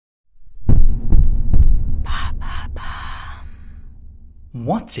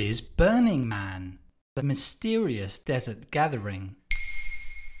What is Burning Man? The mysterious desert gathering.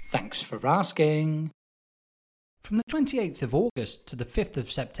 Thanks for asking. From the 28th of August to the 5th of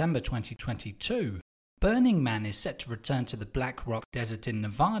September 2022, Burning Man is set to return to the Black Rock Desert in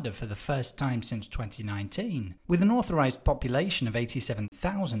Nevada for the first time since 2019, with an authorized population of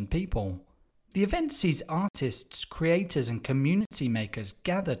 87,000 people. The event sees artists, creators and community makers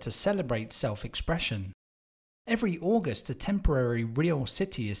gather to celebrate self-expression. Every August, a temporary real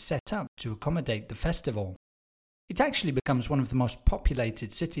city is set up to accommodate the festival. It actually becomes one of the most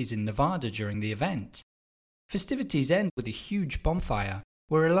populated cities in Nevada during the event. Festivities end with a huge bonfire,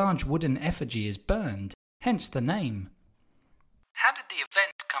 where a large wooden effigy is burned, hence the name. How did the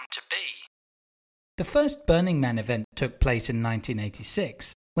event come to be? The first Burning Man event took place in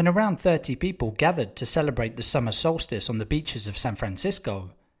 1986, when around 30 people gathered to celebrate the summer solstice on the beaches of San Francisco.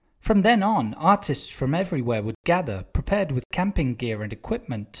 From then on, artists from everywhere would gather, prepared with camping gear and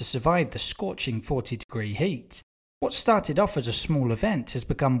equipment to survive the scorching 40-degree heat. What started off as a small event has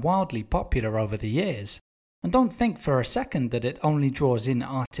become wildly popular over the years. And don't think for a second that it only draws in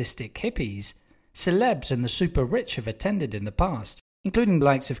artistic hippies. Celebs and the super rich have attended in the past, including the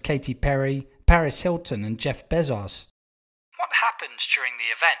likes of Katy Perry, Paris Hilton and Jeff Bezos. What happens during the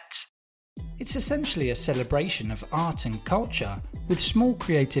event? It's essentially a celebration of art and culture, with small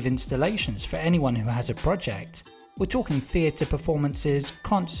creative installations for anyone who has a project. We're talking theatre performances,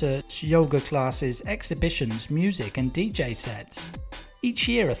 concerts, yoga classes, exhibitions, music and DJ sets. Each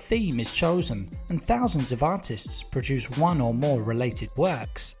year a theme is chosen, and thousands of artists produce one or more related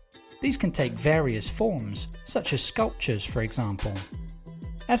works. These can take various forms, such as sculptures for example.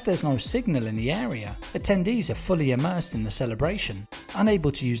 As there's no signal in the area, attendees are fully immersed in the celebration,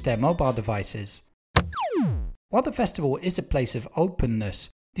 unable to use their mobile devices. While the festival is a place of openness,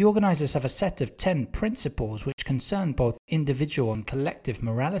 the organisers have a set of 10 principles which concern both individual and collective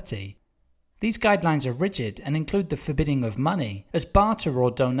morality. These guidelines are rigid and include the forbidding of money, as barter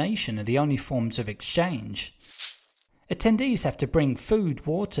or donation are the only forms of exchange. Attendees have to bring food,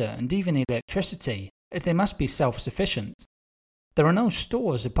 water and even electricity, as they must be self-sufficient. There are no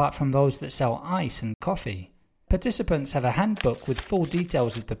stores apart from those that sell ice and coffee. Participants have a handbook with full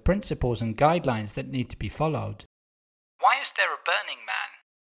details of the principles and guidelines that need to be followed. Why is there a Burning Man?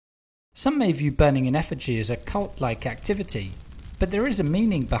 Some may view burning an effigy as a cult-like activity, but there is a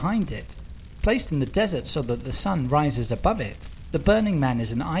meaning behind it. Placed in the desert so that the sun rises above it, the Burning Man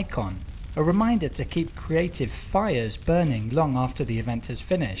is an icon, a reminder to keep creative fires burning long after the event has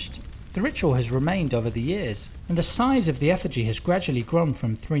finished. The ritual has remained over the years, and the size of the effigy has gradually grown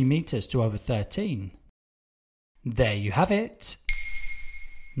from 3 meters to over 13. There you have it.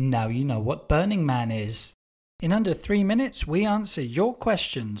 Now you know what Burning Man is. In under 3 minutes, we answer your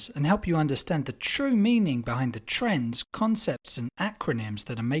questions and help you understand the true meaning behind the trends, concepts and acronyms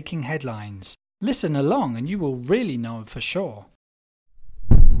that are making headlines. Listen along and you will really know for sure.